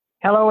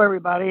Hello,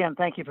 everybody, and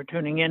thank you for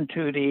tuning in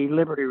to the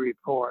Liberty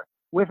Report.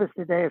 With us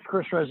today is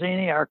Chris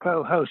Rossini, our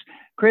co-host.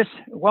 Chris,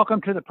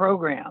 welcome to the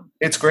program.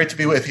 It's great to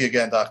be with you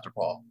again, Dr.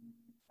 Paul.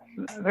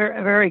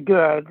 Very, very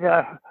good.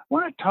 I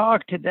want to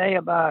talk today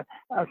about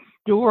a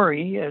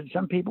story.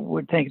 Some people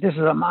would think this is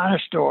a minor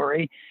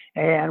story,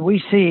 and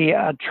we see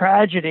a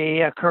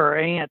tragedy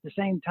occurring. At the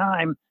same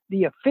time,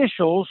 the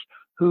officials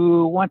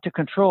who want to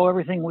control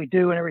everything we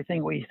do and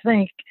everything we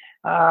think,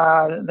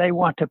 they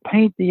want to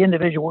paint the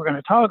individual we're going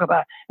to talk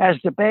about as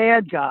the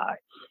bad guy.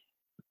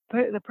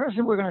 The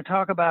person we're going to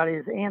talk about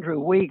is Andrew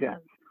Wiegans.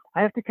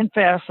 I have to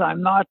confess,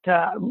 I'm not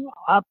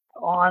up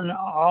on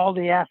all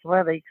the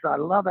athletics. I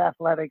love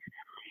athletics.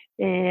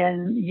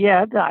 And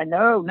yet I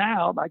know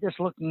now by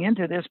just looking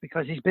into this,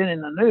 because he's been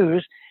in the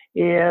news,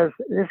 is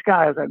this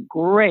guy is a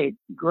great,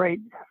 great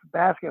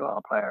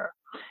basketball player.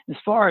 As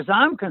far as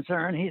I'm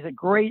concerned, he's a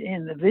great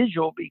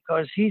individual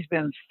because he's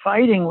been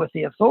fighting with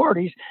the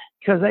authorities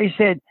because they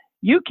said,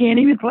 you can't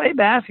even play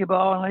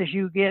basketball unless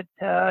you get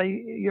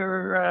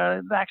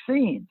your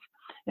vaccines.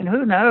 And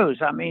who knows?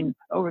 I mean,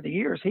 over the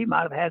years, he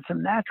might have had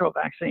some natural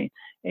vaccine.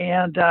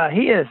 And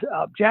he is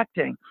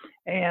objecting.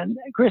 And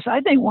Chris, I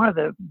think one of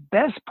the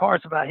best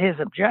parts about his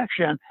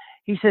objection,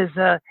 he says,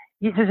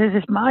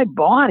 it's my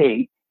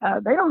body.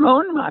 They don't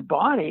own my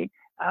body.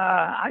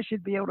 I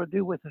should be able to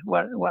do with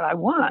what I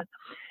want.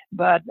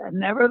 But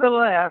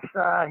nevertheless,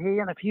 he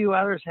and a few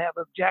others have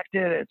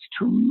objected. It's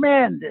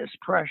tremendous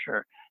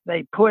pressure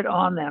they put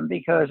on them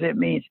because it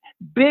means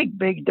big,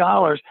 big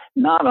dollars,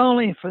 not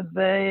only for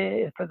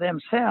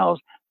themselves,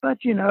 but,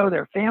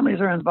 their families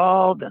are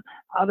involved and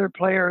other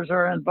players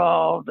are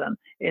involved. And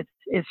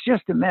it's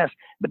just a mess.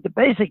 But the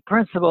basic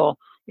principle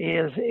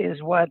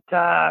is what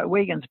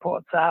Wiegans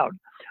puts out.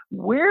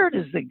 Where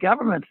does the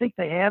government think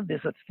they have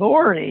this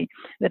authority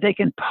that they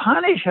can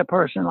punish a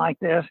person like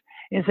this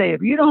and say,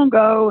 if you don't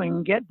go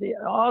and get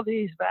all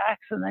these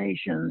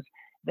vaccinations,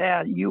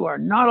 that you are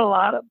not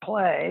allowed to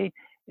play,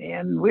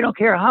 and we don't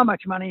care how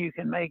much money you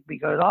can make,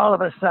 because all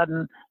of a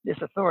sudden this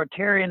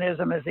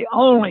authoritarianism is the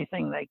only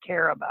thing they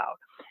care about.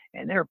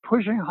 And they're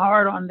pushing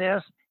hard on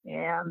this,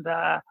 and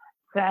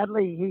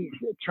sadly,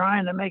 he's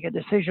trying to make a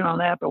decision on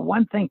that. But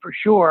one thing for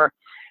sure,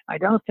 I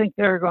don't think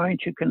they're going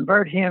to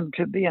convert him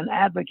to be an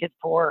advocate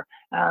for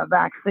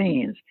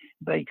vaccines,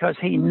 because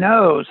he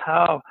knows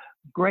how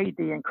great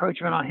the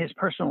encroachment on his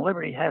personal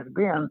liberty has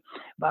been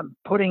by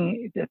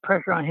putting the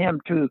pressure on him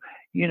to,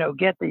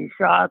 get these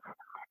shots.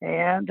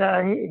 And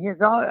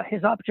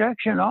his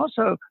objection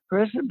also,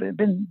 Chris, has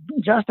been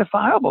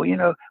justifiable.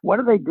 What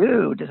do they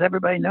do? Does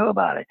everybody know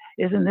about it?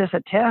 Isn't this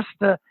a test?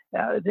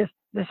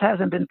 This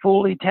hasn't been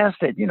fully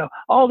tested.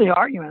 All the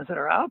arguments that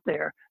are out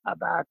there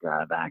about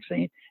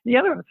vaccines. The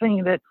other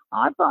thing that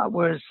I thought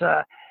was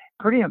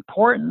pretty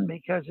important,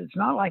 because it's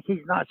not like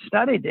he's not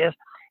studied this.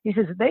 He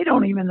says they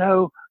don't even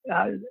know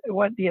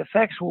what the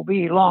effects will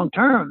be long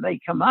term. They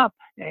come up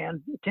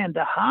and tend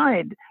to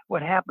hide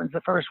what happens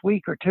the first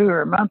week or two,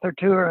 or a month or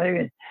two, or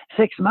maybe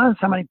 6 months,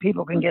 how many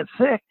people can get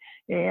sick.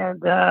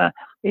 And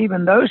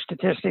even those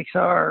statistics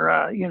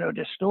are,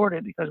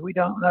 distorted, because we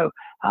don't know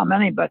how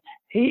many. But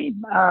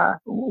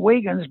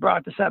Wiegans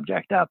brought the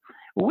subject up.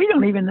 We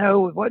don't even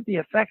know what the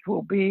effect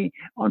will be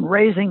on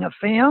raising a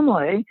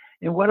family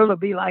and what it'll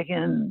be like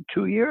in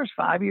 2 years,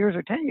 5 years,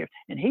 or 10 years.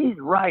 And he's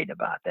right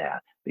about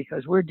that,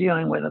 because we're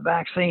dealing with a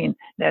vaccine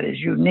that is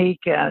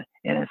unique in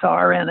its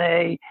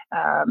RNA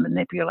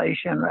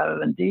manipulation rather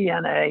than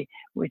DNA,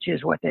 which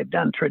is what they've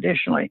done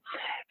traditionally.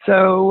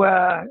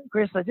 So,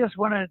 Chris, I just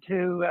wanted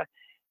to,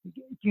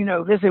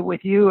 visit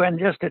with you and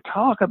just to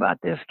talk about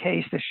this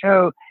case, to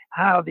show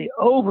how the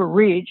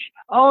overreach,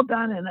 all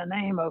done in the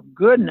name of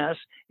goodness,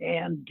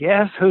 and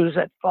guess who's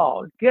at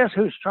fault? Guess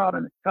who's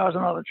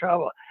causing all the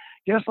trouble?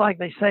 Just like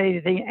they say,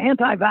 the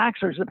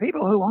anti-vaxxers, the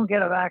people who won't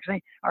get a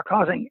vaccine, are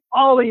causing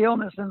all the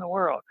illness in the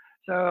world.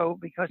 So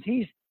because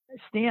he's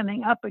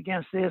standing up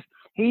against this,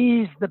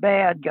 he's the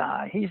bad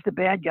guy. He's the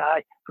bad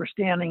guy for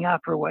standing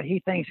up for what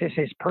he thinks is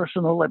his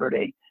personal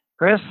liberty.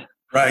 Chris?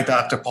 Right,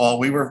 Dr. Paul.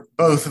 We were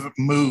both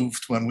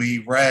moved when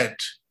we read,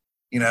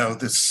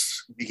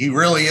 this. He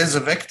really is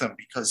a victim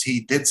because he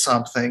did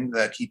something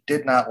that he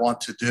did not want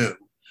to do,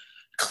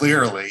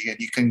 clearly. And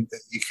you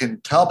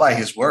can tell by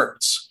his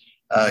words.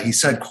 He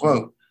said,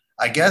 quote,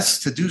 "I guess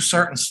to do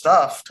certain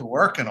stuff, to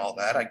work and all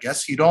that, I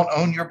guess you don't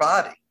own your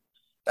body.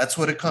 That's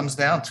what it comes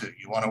down to.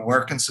 You want to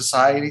work in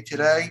society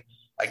today?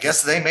 I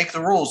guess they make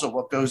the rules of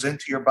what goes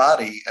into your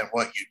body and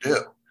what you do."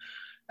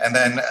 And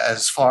then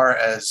as far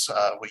as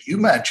what you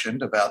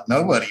mentioned about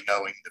nobody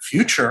knowing the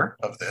future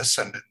of this,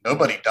 and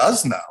nobody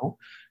does know,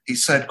 he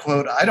said,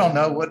 quote, "I don't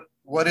know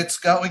what it's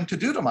going to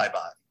do to my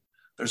body.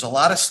 There's a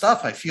lot of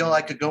stuff. I feel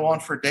I could go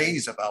on for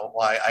days about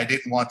why I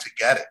didn't want to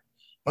get it.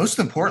 Most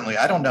importantly,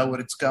 I don't know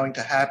what it's going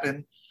to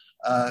happen,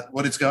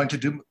 what it's going to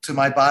do to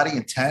my body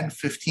in 10,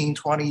 15,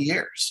 20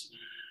 years.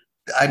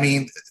 I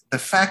mean, the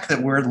fact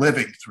that we're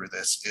living through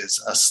this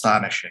is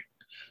astonishing,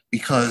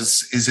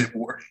 because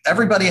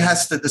everybody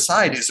has to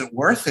decide, is it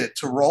worth it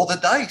to roll the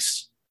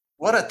dice?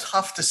 What a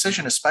tough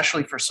decision,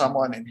 especially for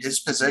someone in his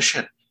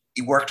position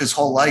He worked his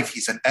whole life.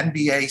 He's an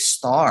NBA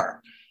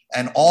star.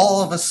 And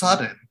all of a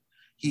sudden,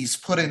 he's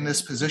put in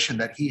this position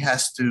that he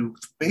has to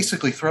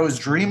basically throw his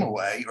dream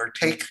away or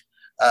take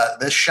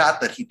this shot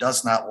that he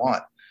does not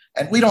want.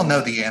 And we don't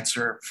know the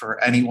answer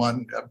for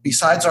anyone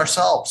besides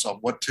ourselves on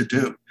what to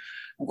do.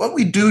 What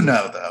we do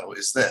know, though,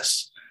 is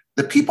this: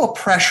 the people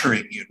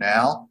pressuring you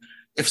now,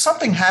 if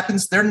something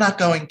happens, they're not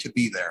going to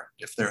be there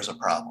if there's a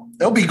problem.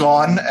 They'll be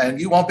gone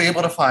and you won't be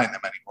able to find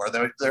them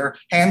anymore. Their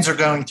hands are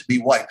going to be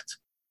wiped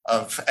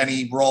of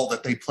any role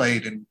that they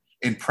played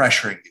in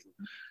pressuring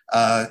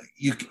you.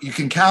 You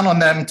can count on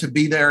them to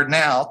be there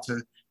now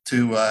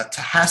to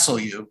hassle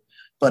you.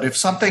 But if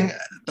something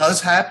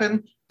does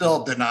happen,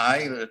 they'll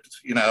deny that,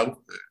 it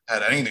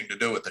had anything to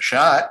do with the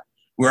shot.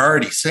 We're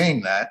already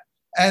seeing that.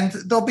 And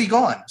they'll be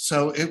gone.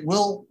 So it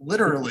will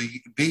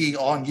literally be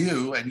on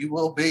you, and you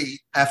will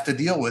have to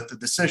deal with the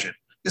decision.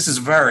 This is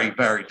very,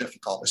 very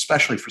difficult,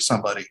 especially for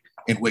somebody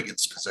in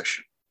Wiggins'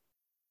 position.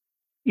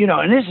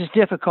 And this is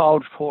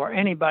difficult for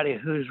anybody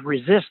who's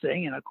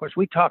resisting. And of course,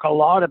 we talk a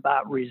lot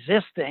about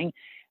resisting,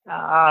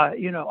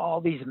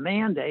 all these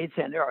mandates,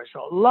 and there is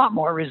a lot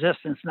more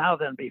resistance now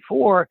than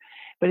before.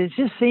 But it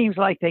just seems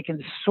like they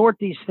can sort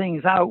these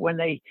things out when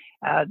they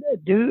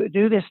do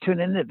this to an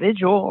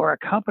individual or a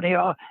company.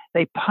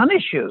 They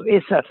punish you.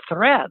 It's a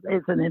threat.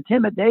 It's an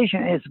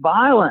intimidation. It's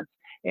violence,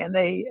 and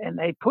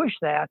they push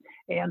that,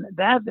 and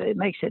that it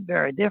makes it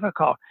very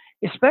difficult,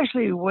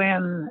 especially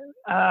when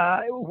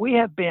we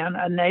have been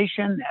a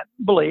nation that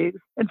believes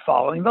in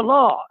following the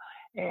law.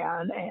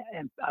 And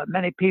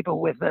many people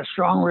with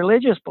strong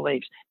religious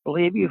beliefs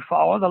believe you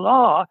follow the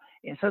law.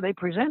 And so they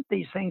present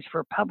these things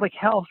for public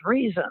health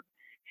reasons.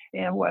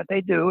 And what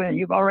they do, and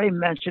you've already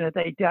mentioned it,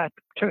 they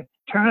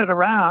turn it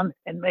around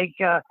and make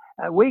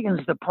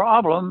Wiggins the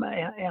problem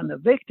and the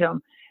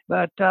victim.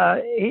 But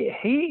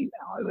his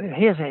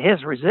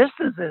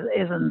resistance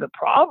isn't the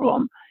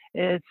problem.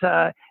 It's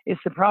the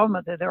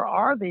problem that there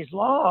are these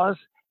laws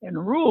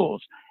and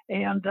rules.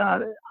 And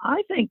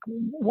I think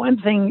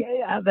one thing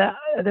that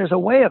there's a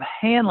way of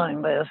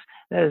handling this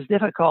that is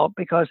difficult,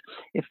 because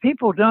if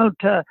people don't,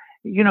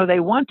 they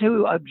want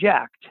to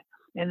object.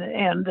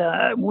 And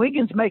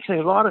Wiggins makes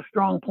a lot of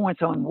strong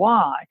points on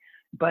why,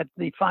 but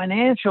the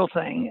financial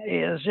thing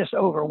is just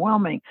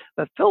overwhelming.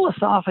 But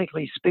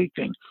philosophically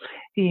speaking,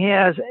 he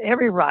has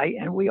every right,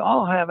 and we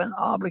all have an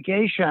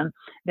obligation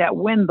that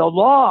when the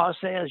law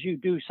says you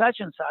do such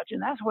and such,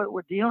 and that's what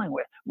we're dealing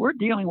with. We're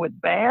dealing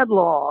with bad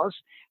laws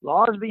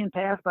being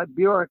passed by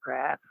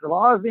bureaucrats, the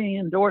laws being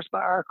endorsed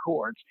by our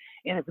courts,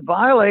 and it's a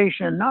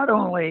violation not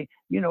only,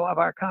 of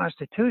our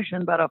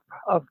Constitution, but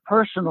of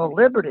personal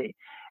liberty.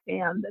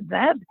 And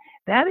that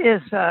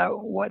is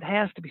what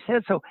has to be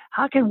said. So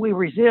how can we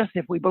resist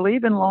if we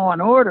believe in law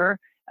and order?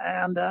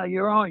 And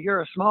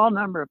you're a small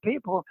number of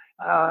people.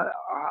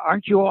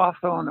 Aren't you off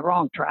on the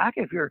wrong track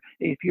if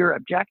you're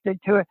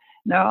objected to it?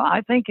 No,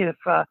 I think if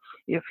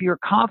you're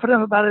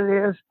confident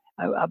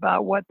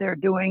about what they're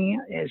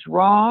doing is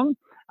wrong,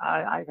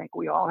 I think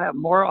we all have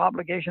more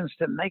obligations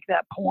to make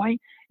that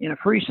point. In a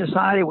free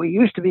society, we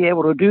used to be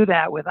able to do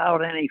that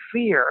without any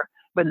fear.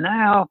 But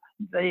now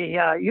they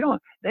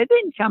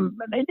didn't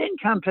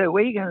come to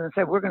Wiggins and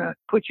say, we're going to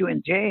put you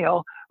in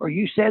jail, or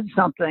you said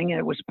something and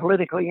it was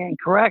politically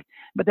incorrect.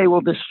 But they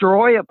will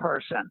destroy a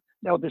person.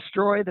 They'll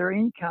destroy their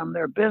income,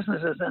 their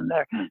businesses,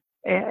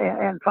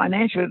 and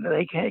financially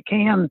they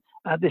can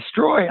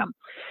destroy them.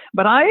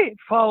 But I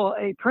follow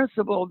a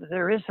principle that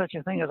there is such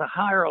a thing as a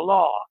higher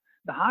law.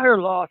 The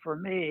higher law for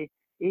me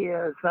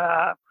is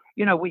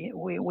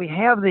we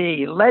have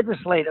the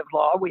legislative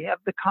law, we have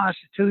the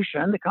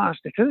Constitution. The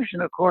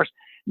Constitution, of course,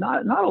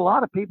 not a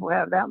lot of people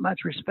have that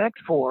much respect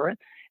for it,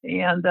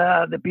 and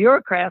the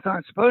bureaucrats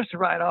aren't supposed to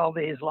write all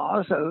these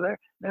laws, so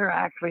they're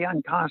actually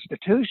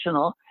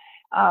unconstitutional.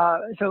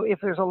 So if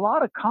there's a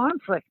lot of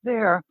conflict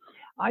there,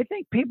 I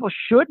think people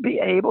should be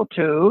able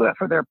to,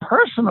 for their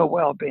personal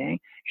well-being,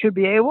 should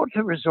be able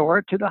to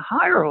resort to the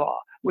higher law,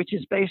 which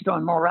is based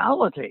on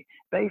morality,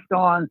 based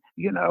on,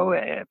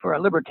 for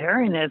a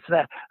libertarian, it's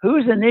that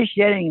who's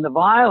initiating the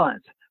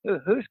violence,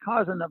 who's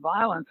causing the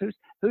violence,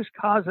 who's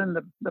causing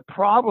the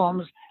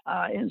problems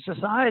in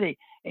society.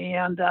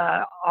 And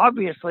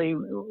obviously,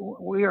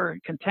 we are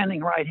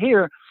contending right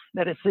here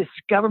that it's this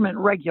government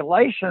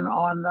regulation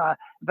on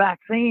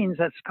vaccines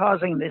that's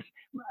causing this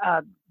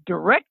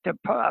direct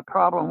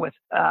problem with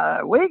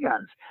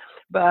Wiggins.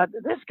 But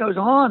this goes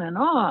on and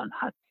on.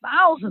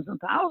 Thousands and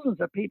thousands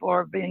of people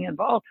are being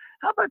involved.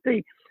 How about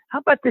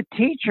the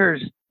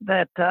teachers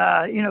that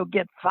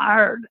get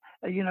fired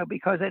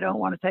because they don't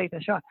want to take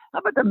the shot? How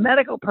about the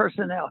medical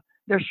personnel?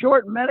 They're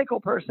short medical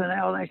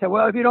personnel, and they say,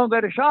 well, if you don't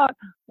get a shot,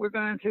 we're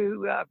going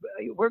to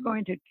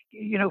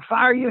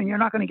fire you, and you're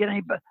not going to get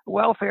any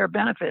welfare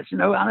benefits,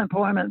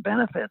 unemployment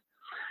benefits.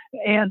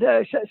 And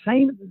the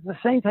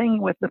same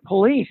thing with the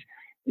police.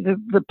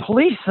 The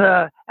police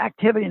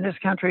activity in this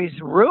country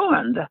is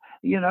ruined,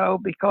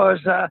 because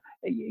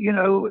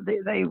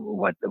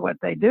what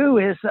they do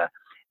is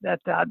that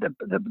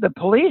the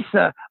police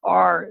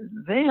are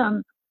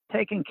then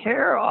taken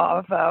care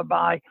of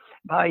by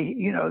by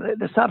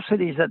the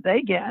subsidies that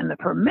they get and the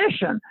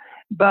permission.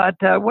 But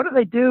what do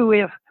they do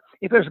if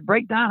there's a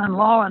breakdown in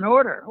law and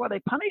order? Well, they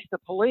punish the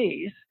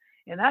police,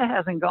 and that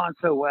hasn't gone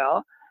so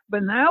well.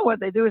 But now what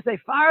they do is they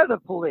fire the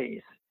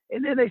police,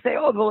 and then they say,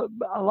 "Oh, the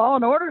law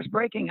and order is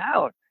breaking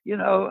out,"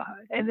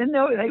 and then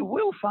they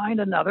will find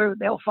another.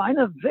 They'll find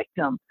a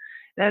victim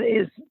that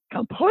is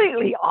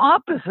completely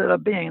opposite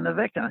of being the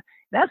victim.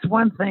 That's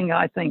one thing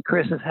I think,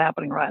 Chris, is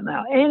happening right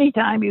now.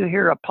 Anytime you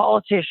hear a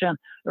politician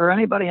or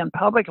anybody in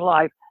public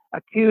life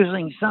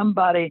accusing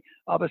somebody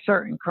of a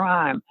certain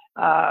crime,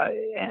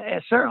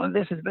 and certainly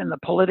this has been the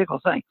political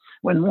thing.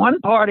 When one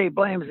party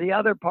blames the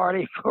other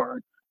party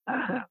for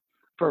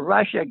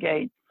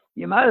Russiagate,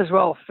 you might as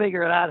well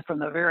figure it out from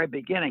the very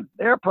beginning.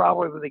 They're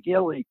probably the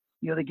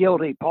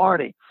guilty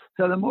party.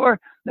 So the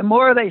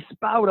more they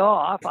spout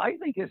off, I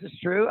think this is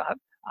true.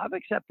 I've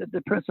accepted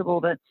the principle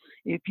that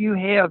if you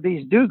have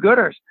these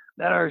do-gooders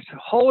that are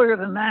holier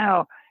than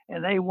thou,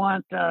 and they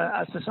want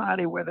a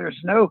society where there's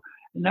no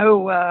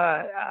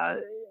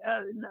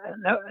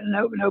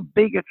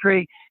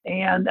bigotry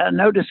and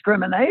no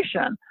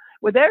discrimination.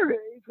 Well,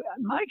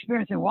 my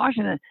experience in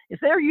Washington is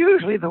they're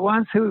usually the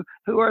ones who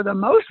are the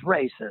most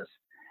racist.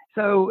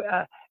 So,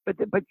 but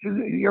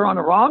you're on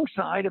the wrong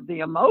side of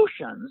the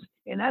emotions,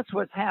 and that's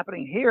what's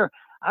happening here.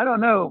 I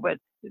don't know, but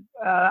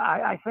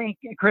I think,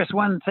 Chris,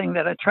 one thing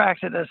that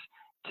attracted us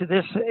to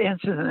this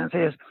incident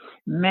is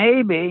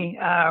maybe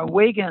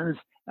Wiggins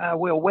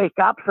will wake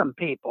up some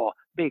people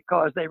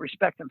because they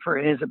respect him for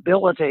his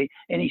ability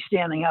and he's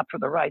standing up for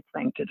the right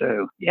thing to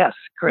do. Yes,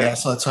 Chris.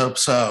 Yes, let's hope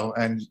so.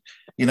 And,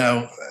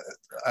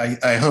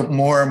 I hope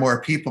more and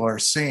more people are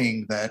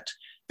seeing that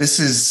this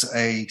is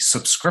a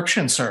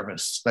subscription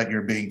service that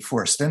you're being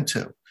forced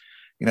into.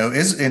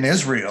 Is in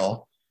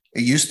Israel,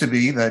 it used to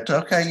be that,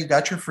 okay, you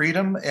got your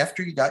freedom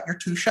after you got your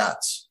 2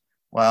 shots.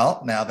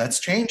 Well, now that's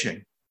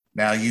changing.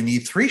 Now you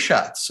need 3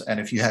 shots. And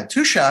if you had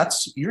 2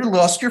 shots, you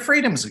lost your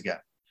freedoms again.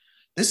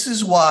 This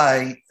is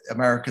why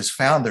America's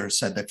founders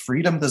said that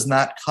freedom does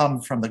not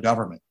come from the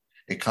government.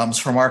 It comes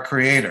from our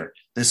creator.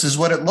 This is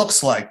what it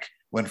looks like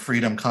when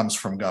freedom comes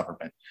from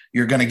government.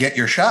 You're going to get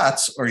your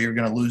shots or you're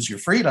going to lose your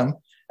freedom.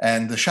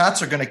 And the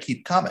shots are going to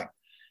keep coming.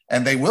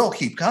 And they will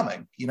keep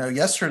coming.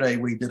 Yesterday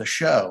we did a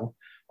show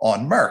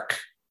on Merck,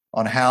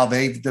 on how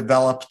they've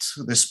developed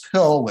this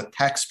pill with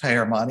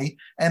taxpayer money,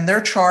 and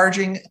they're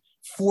charging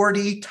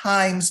 40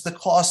 times the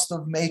cost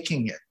of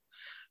making it.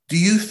 Do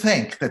you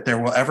think that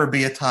there will ever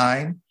be a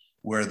time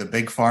where the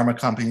big pharma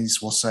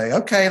companies will say,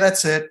 okay,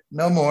 that's it,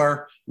 no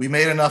more, we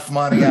made enough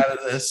money out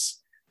of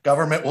this,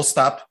 government will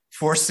stop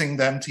forcing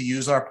them to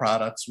use our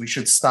products, we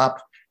should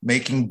stop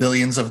making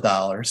billions of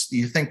dollars? Do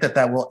you think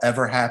that will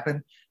ever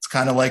happen? It's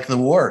kind of like the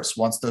wars.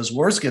 Once those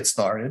wars get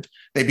started,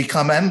 they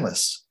become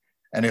endless.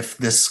 And if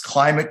this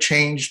climate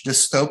change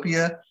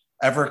dystopia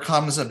ever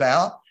comes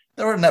about,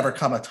 there will never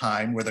come a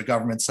time where the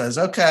government says,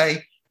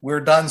 okay, we're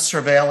done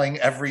surveilling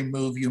every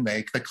move you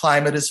make. The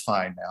climate is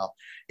fine now.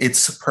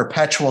 It's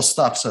perpetual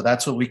stuff. So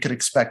that's what we could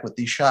expect with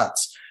these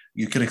shots.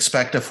 You could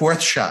expect a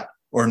 4th shot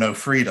or no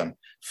freedom,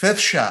 5th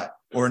shot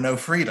or no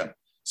freedom.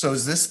 So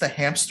is this the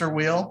hamster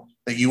wheel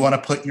that you want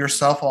to put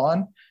yourself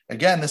on?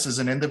 Again, this is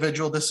an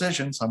individual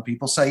decision. Some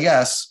people say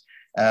yes.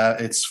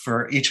 It's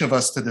for each of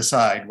us to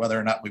decide whether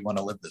or not we want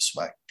to live this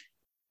way.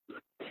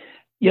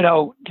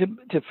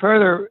 To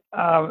further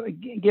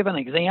give an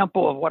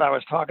example of what I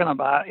was talking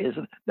about is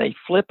they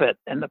flip it,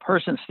 and the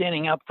person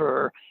standing up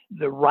for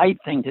the right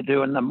thing to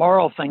do and the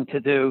moral thing to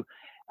do,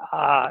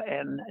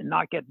 and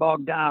not get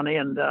bogged down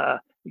in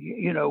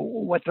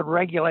what the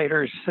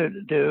regulators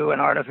should do and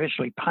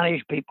artificially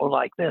punish people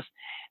like this.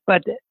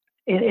 But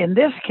in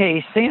this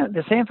case,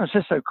 the San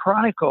Francisco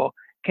Chronicle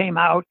came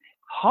out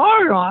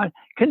hard on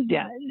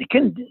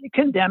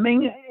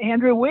condemning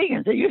Andrew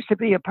Wiggins. It used to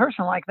be a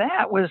person like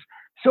that was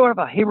sort of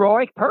a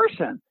heroic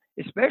person,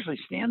 especially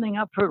standing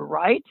up for the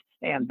right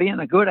and being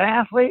a good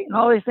athlete and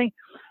all these things.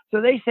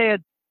 So they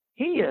said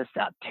he is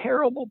a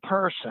terrible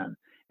person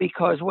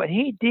because what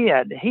he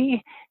did,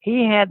 he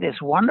had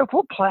this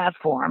wonderful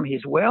platform.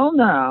 He's well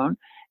known,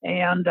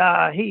 and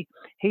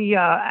he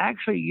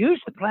actually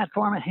used the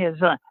platform and his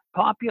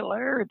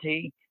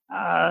popularity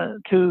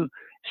to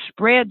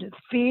spread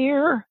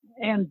fear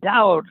and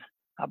doubt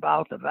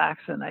about the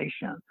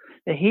vaccination.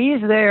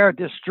 He's there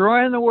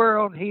destroying the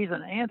world. He's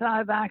an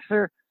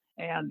anti-vaxxer,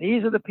 and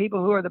these are the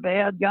people who are the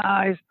bad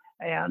guys.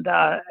 And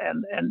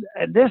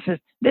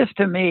this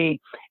to me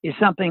is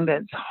something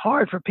that's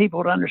hard for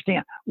people to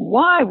understand.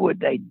 Why would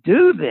they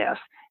do this?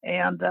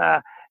 And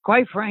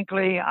quite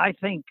frankly, I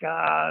think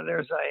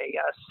there's a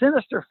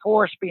sinister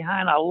force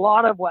behind a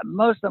lot of what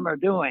most of them are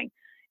doing,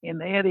 and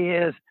that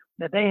is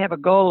that they have a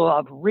goal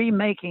of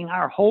remaking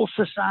our whole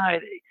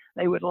society.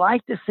 They would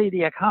like to see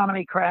the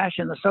economy crash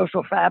and the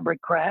social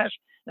fabric crash.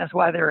 That's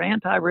why they're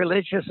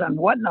anti-religious and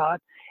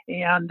whatnot.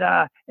 And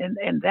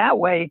that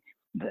way,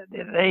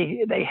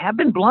 they have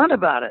been blunt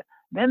about it.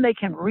 Then they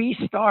can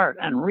restart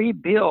and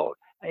rebuild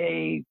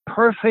a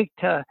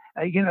perfect,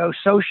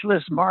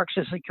 socialist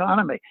Marxist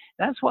economy.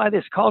 That's why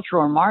this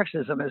cultural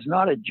Marxism is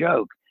not a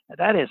joke.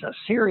 That is a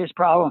serious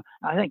problem.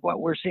 I think what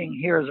we're seeing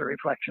here is a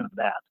reflection of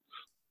that.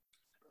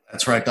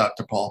 That's right,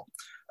 Dr. Paul.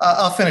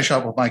 I'll finish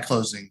up with my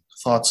closing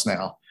thoughts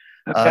now.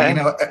 Okay.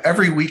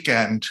 Every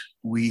weekend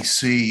we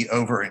see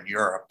over in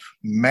Europe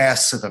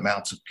massive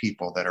amounts of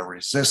people that are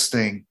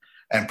resisting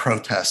and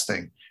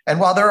protesting. And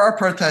while there are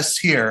protests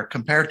here,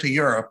 compared to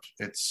Europe,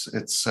 it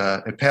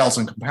pales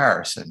in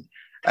comparison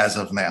as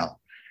of now.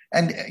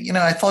 And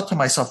I thought to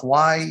myself,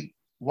 why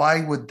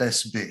would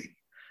this be?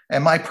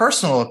 And my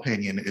personal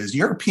opinion is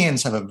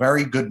Europeans have a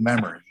very good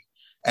memory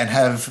and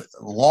have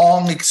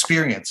long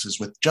experiences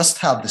with just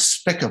how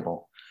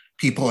despicable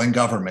people in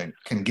government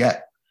can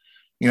get.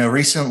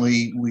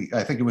 Recently,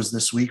 I think it was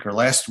this week or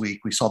last week,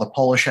 we saw the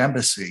Polish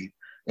embassy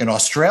in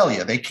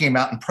Australia. They came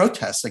out in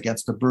protest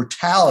against the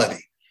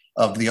brutality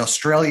of the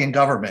Australian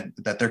government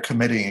that they're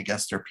committing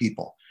against their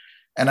people.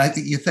 And I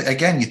think you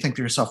think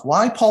to yourself,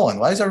 why Poland?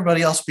 Why is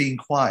everybody else being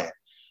quiet?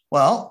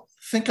 Well,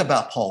 think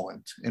about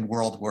Poland in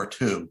World War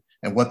II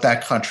and what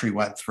that country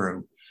went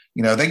through.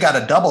 They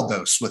got a double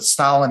dose with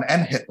Stalin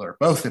and Hitler,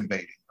 both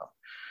invading them.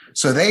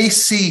 So they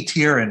see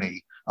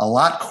tyranny a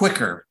lot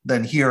quicker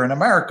than here in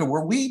America,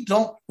 where we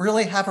don't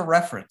really have a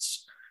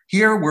reference.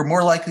 Here, we're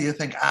more likely to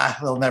think,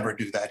 they'll never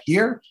do that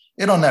here.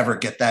 It'll never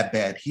get that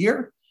bad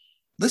here.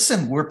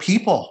 Listen, we're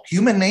people.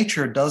 Human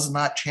nature does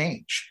not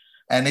change.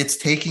 And it's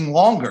taking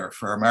longer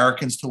for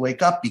Americans to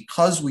wake up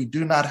because we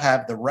do not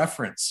have the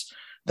reference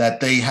that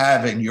they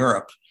have in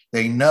Europe.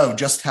 They know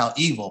just how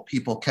evil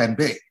people can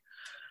be.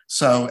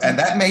 So, and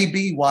that may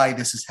be why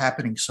this is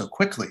happening so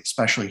quickly,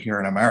 especially here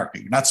in America.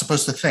 You're not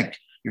supposed to think.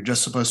 You're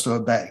just supposed to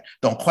obey.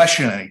 Don't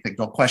question anything.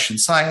 Don't question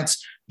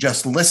science.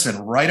 Just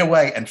listen right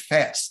away and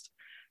fast.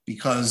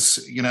 Because,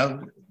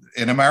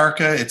 in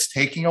America, it's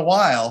taking a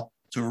while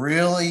to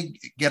really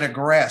get a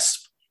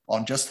grasp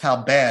on just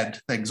how bad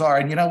things are.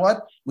 And you know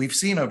what? We've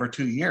seen over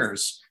 2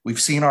 years,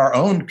 we've seen our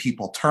own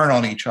people turn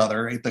on each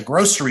other at the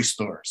grocery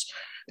stores.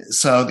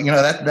 So,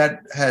 that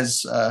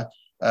has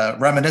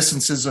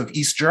reminiscences of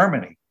East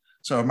Germany.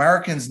 So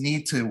Americans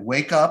need to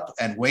wake up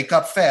and wake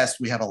up fast.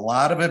 We have a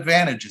lot of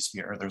advantages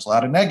here. There's a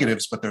lot of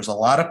negatives, but there's a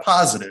lot of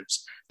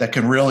positives that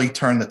can really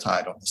turn the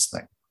tide on this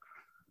thing.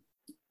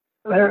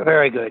 Very,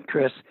 very good,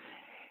 Chris.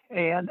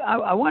 And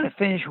I want to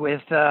finish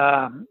with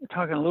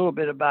talking a little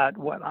bit about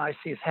what I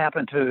see has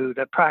happened to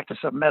the practice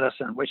of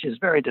medicine, which is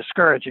very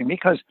discouraging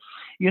because,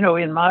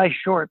 in my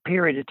short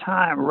period of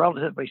time,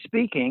 relatively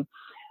speaking,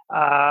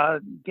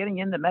 getting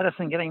into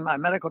medicine, getting my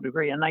medical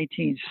degree in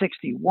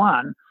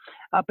 1961,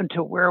 up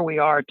until where we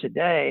are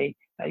today,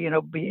 in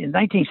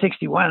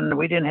 1961,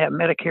 we didn't have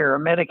Medicare or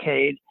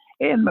Medicaid,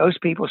 and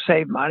most people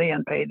saved money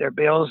and paid their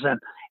bills.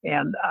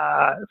 And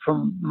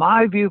from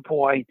my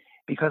viewpoint,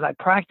 because I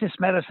practiced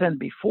medicine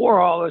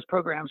before all those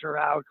programs were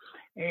out,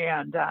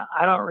 and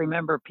I don't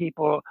remember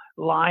people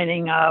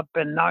lining up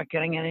and not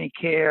getting any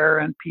care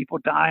and people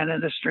dying in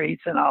the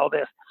streets and all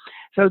this.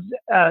 So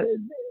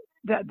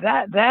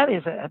that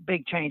is a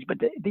big change. But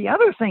the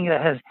other thing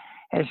that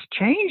has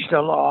changed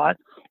a lot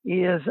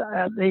is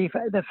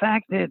the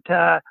fact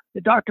that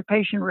the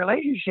doctor-patient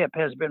relationship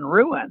has been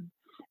ruined,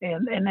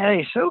 and that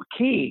is so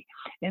key.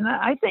 And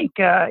I think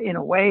in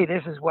a way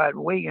this is what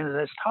Wiggins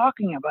is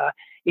talking about,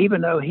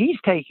 even though he's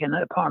taken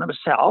it upon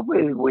himself,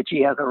 which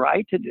he has a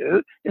right to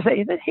do, to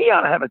say that he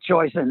ought to have a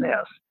choice in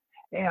this.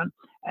 And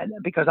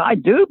because I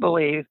do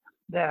believe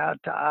that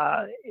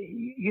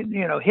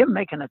him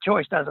making a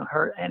choice doesn't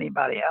hurt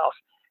anybody else.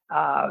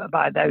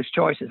 By those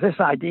choices, this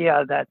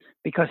idea that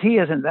because he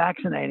isn't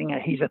vaccinating,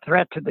 he's a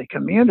threat to the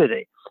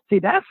community. See,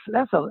 that's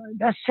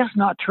just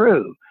not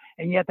true.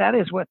 And yet that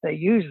is what they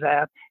use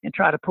that and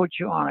try to put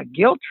you on a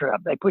guilt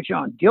trip. They put you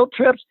on guilt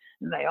trips,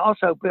 and they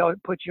also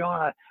put you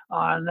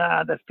on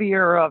the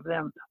fear of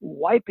them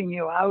wiping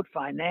you out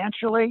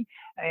financially.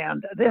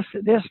 And this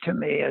to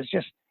me is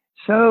just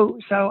so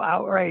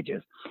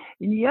outrageous.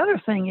 And the other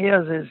thing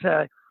is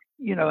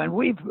and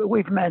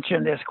we've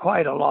mentioned this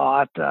quite a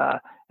lot.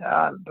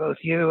 Both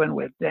you and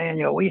with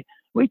Daniel,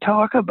 we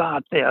talk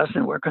about this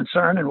and we're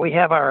concerned and we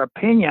have our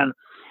opinion,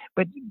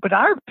 but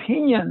our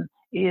opinion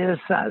is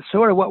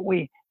sort of what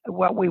we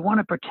want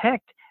to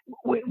protect.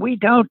 We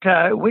don't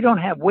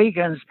have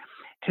Wiggins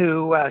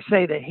to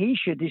say that he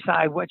should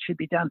decide what should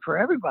be done for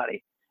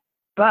everybody,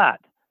 but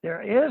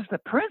there is the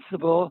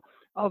principle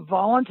of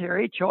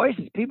voluntary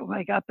choices. People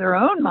make up their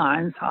own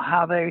minds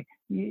how they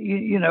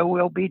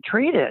will be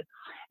treated.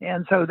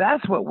 And so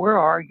that's what we're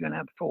arguing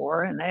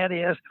for, and that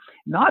is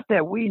not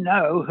that we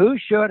know who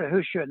should or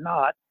who should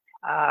not.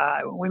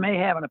 We may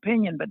have an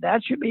opinion, but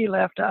that should be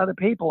left to other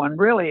people. And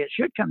really, it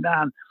should come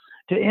down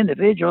to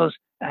individuals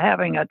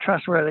having a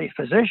trustworthy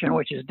physician,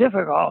 which is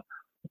difficult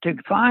to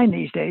find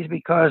these days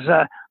because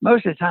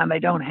most of the time they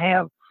don't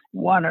have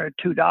one or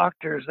two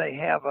doctors. They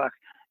have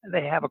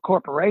a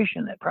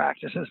corporation that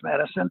practices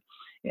medicine.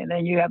 And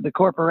then you have the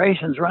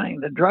corporations running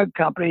the drug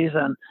companies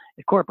and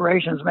the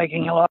corporations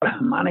making a lot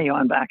of money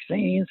on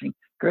vaccines. And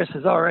Chris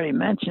has already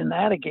mentioned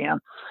that again.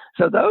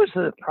 So those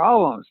are the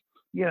problems,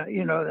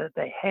 that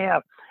they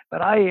have.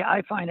 But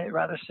I find it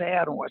rather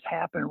sad on what's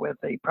happened with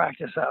the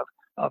practice of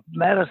of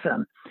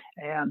medicine.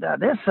 And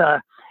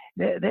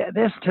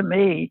this to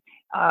me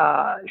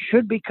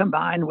should be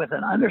combined with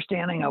an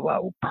understanding of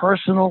what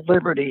personal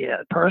liberty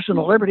is.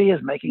 Personal liberty is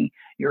making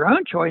your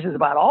own choices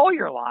about all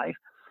your life.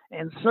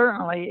 And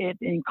certainly it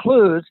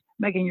includes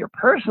making your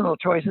personal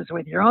choices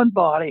with your own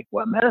body,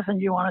 what medicine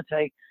you want to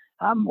take,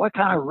 what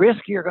kind of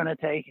risk you're going to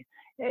take.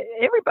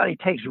 Everybody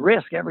takes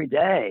risk every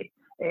day.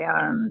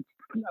 And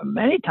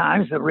many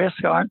times the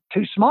risks aren't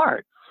too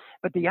smart.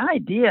 But the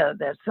idea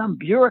that some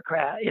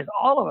bureaucrat is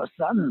all of a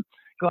sudden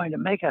going to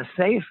make us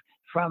safe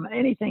from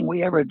anything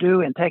we ever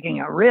do in taking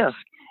a risk,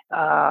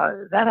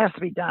 that has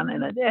to be done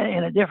in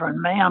a different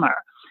manner.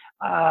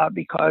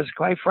 Because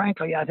quite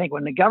frankly, I think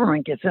when the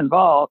government gets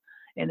involved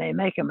and they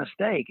make a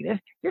mistake,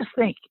 just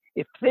think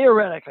if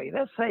theoretically,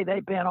 let's say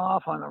they've been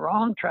off on the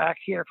wrong track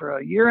here for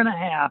a year and a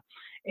half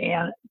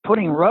and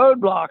putting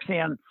roadblocks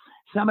in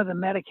some of the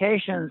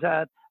medications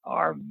that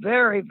are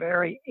very,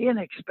 very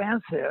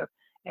inexpensive,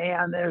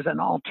 and there's an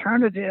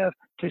alternative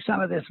to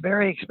some of this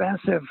very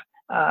expensive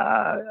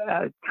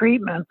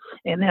treatment,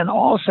 and then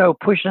also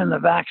pushing the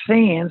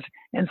vaccines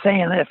and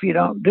saying that if you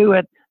don't do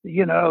it,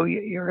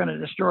 you're going to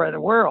destroy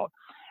the world.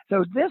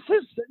 So this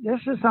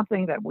is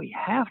something that we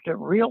have to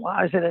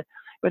realize it,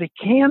 but it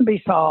can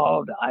be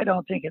solved. I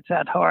don't think it's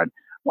that hard.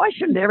 Why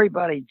shouldn't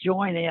everybody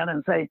join in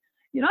and say,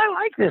 I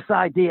like this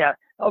idea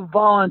of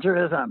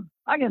voluntarism.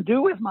 I can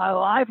do with my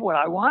life what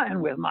I want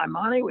and with my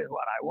money with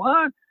what I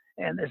want,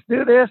 and let's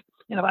do this.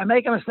 And if I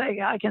make a mistake,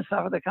 I can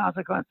suffer the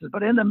consequences.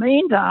 But in the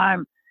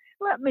meantime,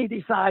 let me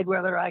decide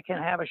whether I can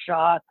have a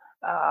shot,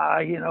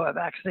 a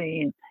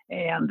vaccine,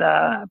 and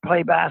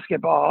play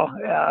basketball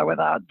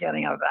without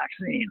getting a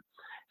vaccine.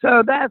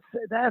 So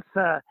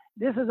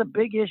this is a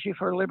big issue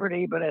for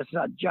liberty, but it's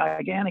a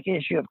gigantic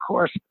issue, of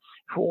course,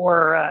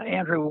 for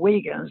Andrew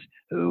Wiegand,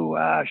 who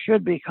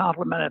should be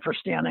complimented for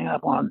standing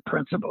up on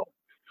principle.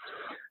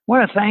 I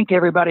want to thank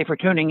everybody for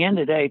tuning in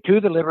today to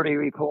the Liberty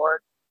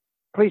Report.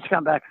 Please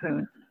come back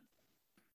soon.